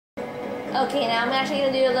Okay, now I'm actually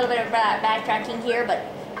going to do a little bit of backtracking here, but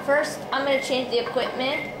first I'm going to change the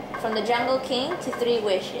equipment from the Jungle King to 3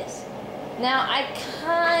 wishes. Now I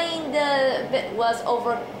kinda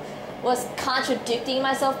was contradicting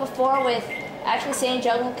myself before with actually saying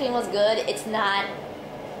Jungle King was good. It's not.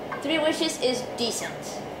 3 wishes is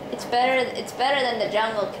decent. It's better than the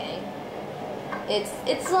Jungle King.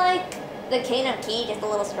 It's like the Kingdom Key, just a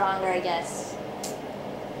little stronger, I guess.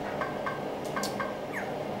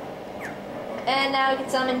 And now we can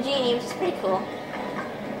summon Genie, which is pretty cool.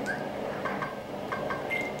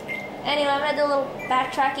 Anyway, I'm gonna do a little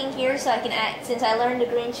backtracking here so I can since I learned the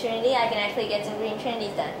Green Trinity, I can actually get some Green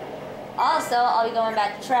Trinities done. Also, I'll be going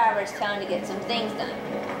back to Traverse Town to get some things done.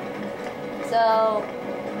 So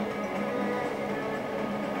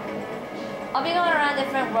I'll be going around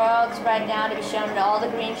different worlds right now to be shown all the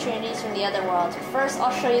Green Trinities from the other worlds. But first,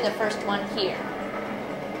 I'll show you the first one here.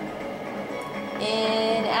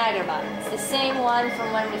 In Agrabah. It's the same one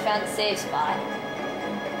from when we found the save spot.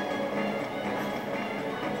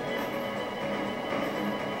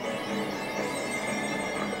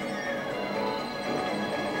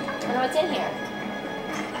 I wonder what's in here.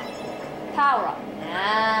 Power up.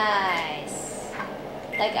 Nice.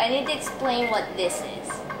 Like, I need to explain what this is.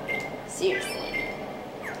 Seriously.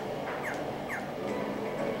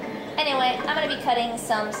 Anyway, I'm gonna be cutting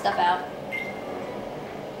some stuff out.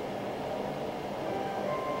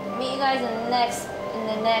 Meet you guys in the next.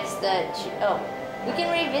 Oh, we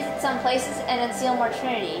can revisit some places and unseal more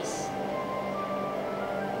Trinities.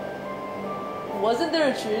 Wasn't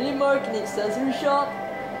there a Trinity mark in the accessory shop?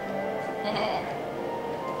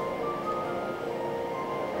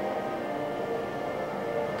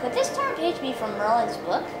 Could this turn page be from Merlin's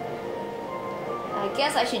book? I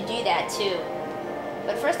guess I should do that too.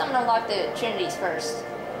 But first I'm gonna unlock the Trinities first.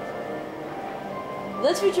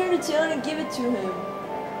 Let's return to town and give it to him.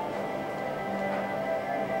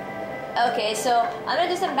 Okay, so I'm gonna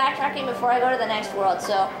do some backtracking before I go to the next world.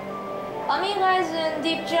 So I'll meet you guys in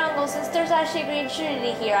Deep Jungle since there's actually a Green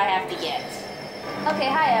Trinity here I have to get. Okay,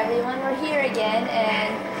 hi everyone, we're here again,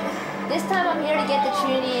 and this time I'm here to get the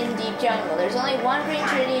Trinity in Deep Jungle. There's only one Green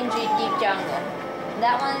Trinity in Deep Jungle. And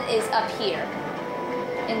that one is up here,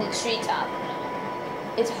 in the treetop.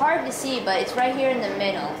 It's hard to see, but it's right here in the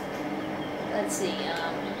middle. Let's see,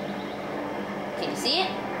 can you see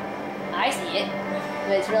it? I see it,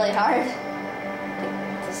 but it's really hard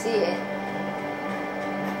to see it.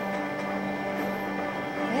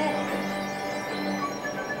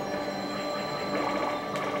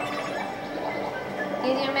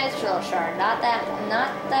 Gives you a Mithril shard. Not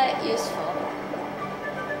that useful.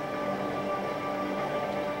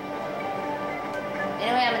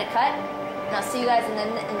 Anyway, I'm gonna cut, and I'll see you guys in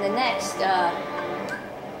the next.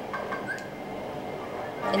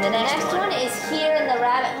 The next one is here in the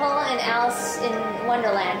rabbit hole in Alice in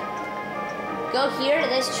Wonderland. Go here to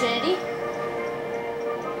this Trinity.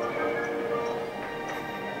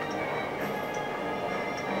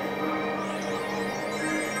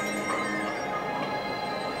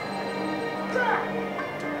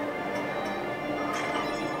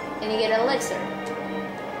 And you get an elixir.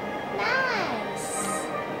 Nice!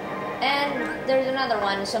 And there's another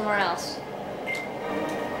one somewhere else.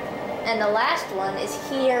 And the last one is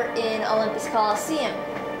here in Olympus Coliseum.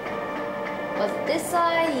 Was it this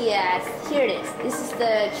side? Yes, here it is. This is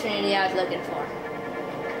the Trinity I was looking for.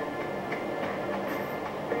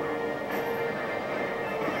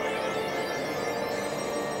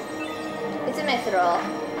 It's a Mithril.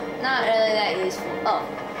 Not really that useful. Oh.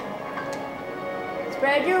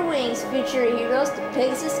 Spread your wings, future heroes. The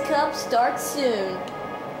Pegasus Cup starts soon.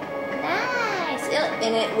 Nice!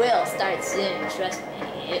 And it will start soon, trust me.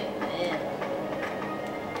 It will.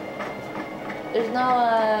 There's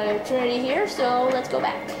no Trinity here, so let's go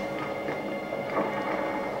back.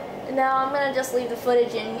 Now I'm gonna just leave the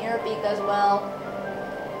footage in here because, well,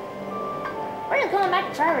 we're going back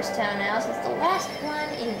to Traverse Town now, since the last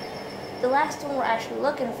one we're actually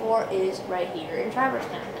looking for is right here in Traverse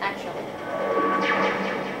Town, actually.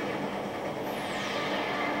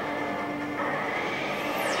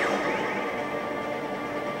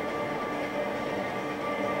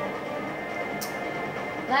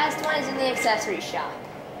 Last one is in the accessory shop.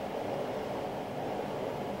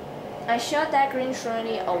 I showed that Green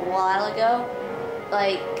Trinity a while ago.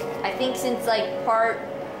 Like, I think since like part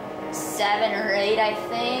 7 or 8, I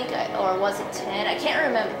think. Or was it 10? I can't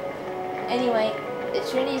remember. Anyway, the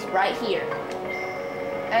Trinity's right here.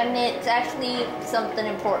 And it's actually something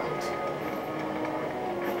important.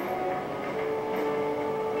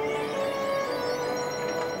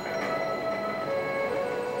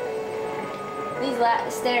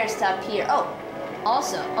 These stairs up here. Oh,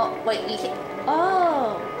 Also, oh, wait, you can't.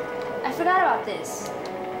 Oh, I forgot about this.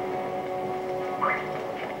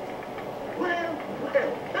 Well,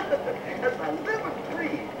 as I live and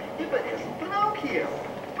breathe, if it isn't Pinocchio.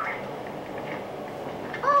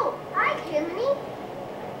 Oh, hi, Jiminy.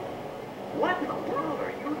 What in the world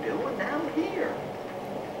are you doing down here?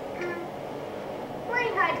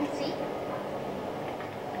 Playing hide and seek.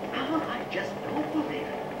 I just don't believe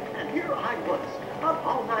it. And here I was, up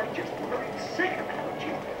all night just worried sick about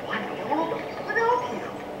you. Why all of Pinocchio?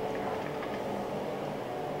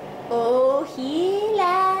 Oh, he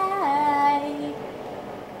lied.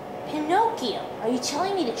 Pinocchio, are you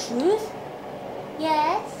telling me the truth?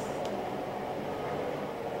 Yes.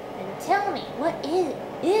 Then tell me, what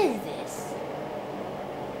is this?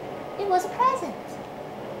 It was a present.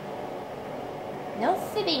 No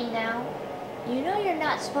fibbing now. You know you're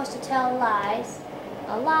not supposed to tell lies.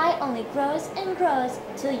 A lie only grows and grows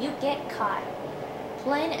till you get caught.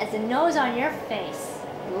 Plain as the nose on your face.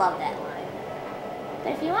 Love that line.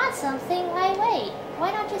 But if you want something, why wait?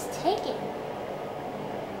 Why not just take it?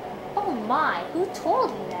 Oh my, who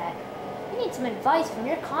told you that? You need some advice from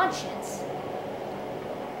your conscience.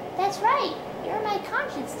 That's right, you're my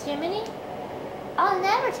conscience, Jiminy. I'll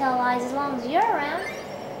never tell lies as long as you're around.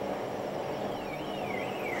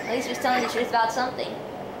 At least he's telling the truth about something.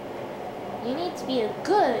 You need to be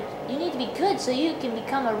good so you can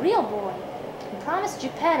become a real boy. You promised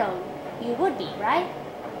Geppetto you would be, right?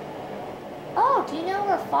 Oh, do you know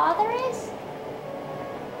where Father is?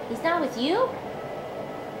 He's not with you?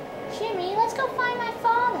 Jimmy, let's go find my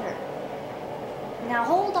father. Now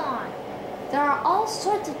hold on. There are all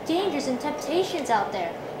sorts of dangers and temptations out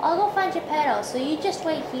there. I'll go find Geppetto, so you just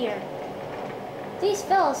wait here. These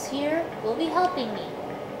fellows here will be helping me.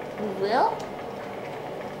 We will?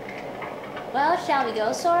 Well, shall we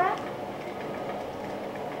go, Sora?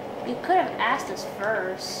 You could have asked us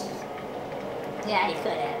first. Yeah, he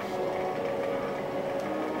could have.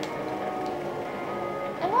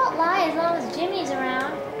 I won't lie as long as Jimmy's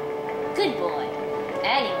around. Good boy.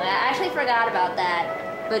 Anyway, I actually forgot about that.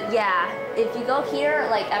 But yeah, if you go here,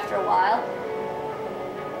 like, after a while...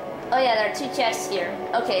 Oh yeah, there are 2 chests here.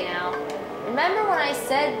 Okay, now. Remember when I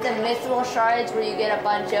said the mithril shards where you get a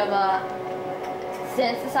bunch of,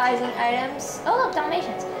 synthesizing items? Oh look,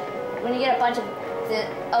 Dalmatians. When you get a bunch of...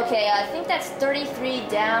 Okay, I think that's 33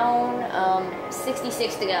 down,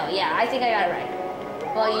 66 to go. Yeah, I think I got it right.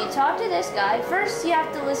 Well, you talk to this guy. First, you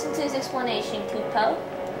have to listen to his explanation, Kupo.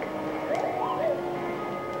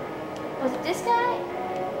 Was it this guy?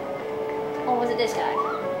 Or was it this guy?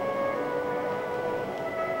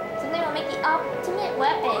 Something will make the ultimate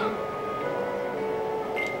weapon.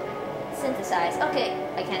 Synthesize. Okay,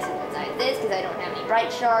 I can't synthesize this because I don't have any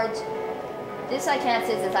bright shards. This I can't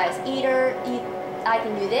synthesize either. I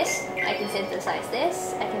can do this. I can synthesize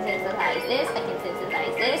this. I can synthesize this. I can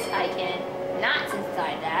synthesize this. I can not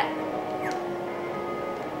synthesize that.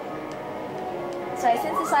 So I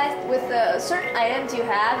synthesize with the certain items you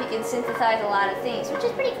have. You can synthesize a lot of things, which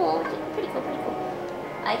is pretty cool. Pretty cool.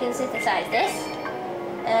 I can synthesize this.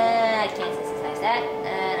 I can't synthesize that.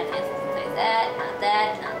 And I can't synthesize that. Not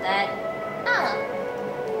that. Not that. Oh.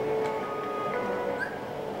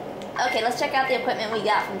 Okay, let's check out the equipment we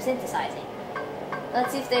got from synthesizing.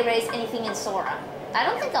 Let's see if they raise anything in Sora. I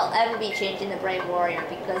don't think I'll ever be changing the Brave Warrior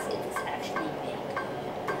because it is actually big.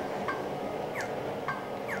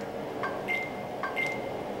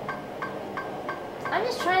 I'm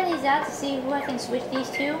just trying these out to see who I can switch these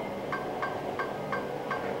to.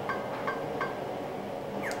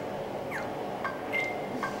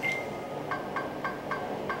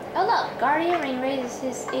 Oh look, Guardian Ring raises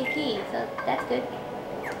his AP, so that's good.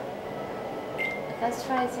 Let's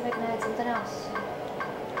try and see if I can add something else.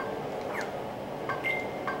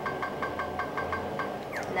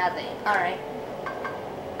 Nothing. Alright.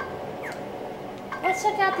 Let's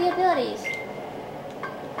check out the abilities.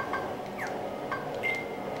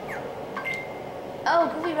 Oh,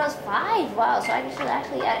 Goofy rose 5. Wow, so I should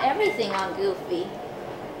actually add everything on Goofy.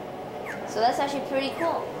 So that's actually pretty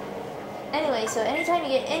cool. Anyway, so anytime you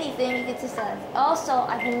get anything, you get to stuff. Also,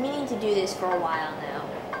 I've been meaning to do this for a while now.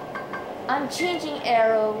 I'm changing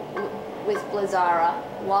Arrow with Blizzara.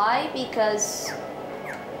 Why? Because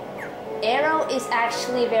Arrow is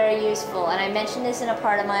actually very useful, and I mentioned this in a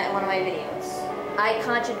part of one of my videos. I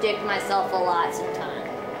contradict myself a lot sometimes.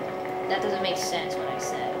 That doesn't make sense what I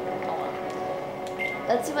said. Oh well.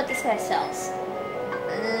 Let's see what this guy sells.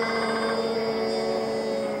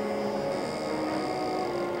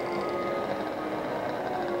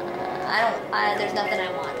 There's nothing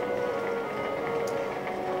I want.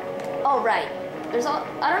 Oh, right. I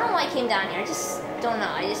don't know why I came down here. I just don't know.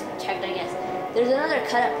 I just checked, I guess. There's another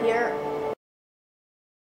cut up here.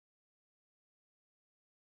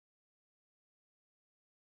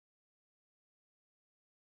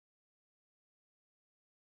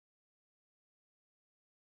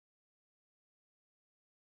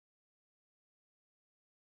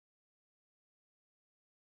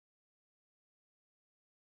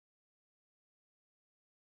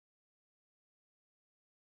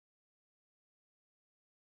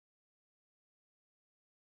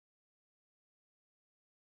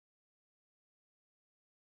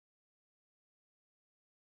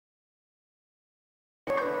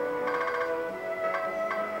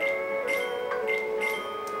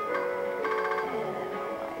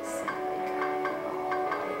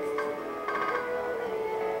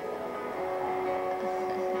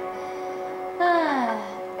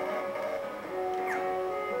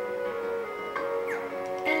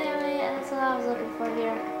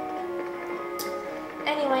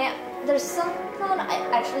 Anyway, there's something I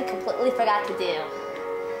actually completely forgot to do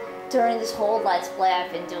during this whole Let's Play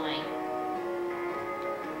I've been doing.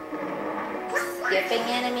 Skipping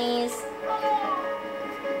enemies.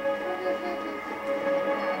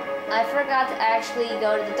 I forgot to actually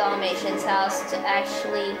go to the Dalmatian's house to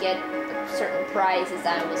actually get certain prizes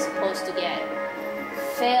I was supposed to get.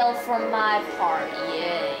 Failed from my part,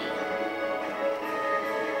 yay.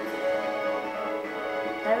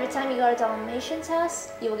 Every time you go to Dalmatian's house,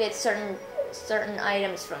 you will get certain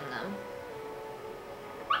items from them.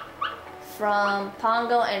 From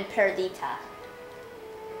Pongo and Perdita.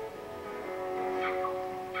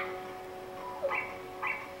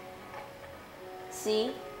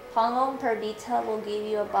 See? Pongo and Perdita will give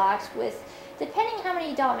you a box with, depending how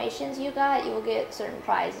many Dalmatians you got, you will get certain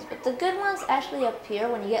prizes. But the good ones actually appear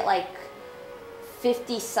when you get like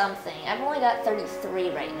 50 something. I've only got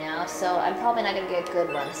 33 right now, so I'm probably not gonna get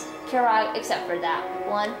good ones. Kirag, except for that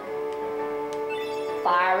one.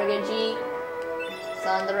 Faragaji,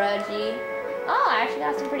 Sandaraji. Oh, I actually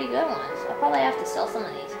got some pretty good ones. I'll probably have to sell some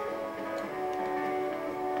of these.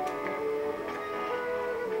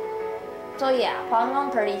 So yeah, Pongo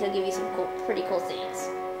and Purdy to give you some pretty cool things.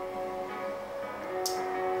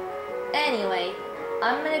 Anyway,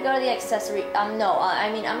 I'm gonna go to the accessory. I'm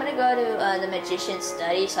gonna go to the magician's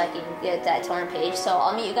study so I can get that torn page. So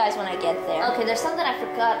I'll meet you guys when I get there. Okay, there's something I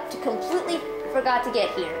completely forgot to get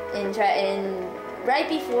here right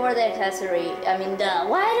before the accessory. Why do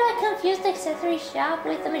I confuse the accessory shop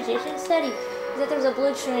with the magician's study? Is that there's a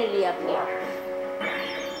blue Trinity up here.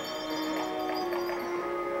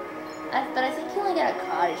 But I think you only got a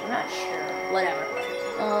cottage. I'm not sure. Whatever.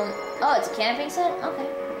 Oh, it's a camping set? Okay.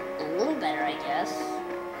 A little better, I guess.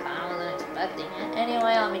 I wasn't expecting it.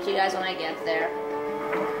 Anyway, I'll meet you guys when I get there.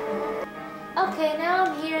 Okay, now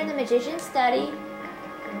I'm here in the magician's study.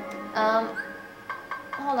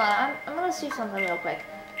 Hold on. I'm gonna see something real quick.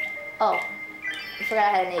 Oh, I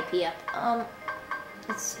forgot I had an AP up.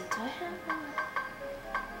 Let's see. Do I have one?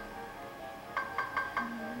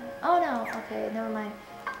 Oh no. Okay, never mind.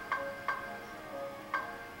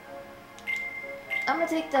 I'm gonna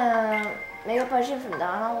take the Mega Potion from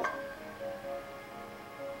Donald.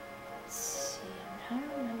 Let's see, I'm trying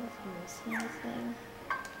to remember if I'm missing anything.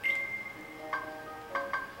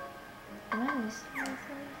 Am I missing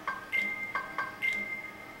anything?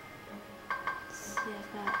 Let's see,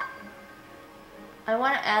 I've got... I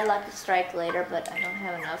want to add Lucky Strike later, but I don't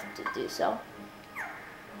have enough to do so.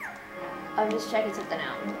 I'm just checking something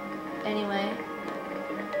out. Anyway.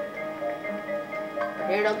 We're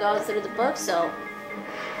here to go through the book, so...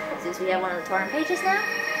 Since we have one of the torn pages now.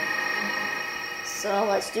 So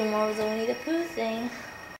let's do more of the Winnie the Pooh thing.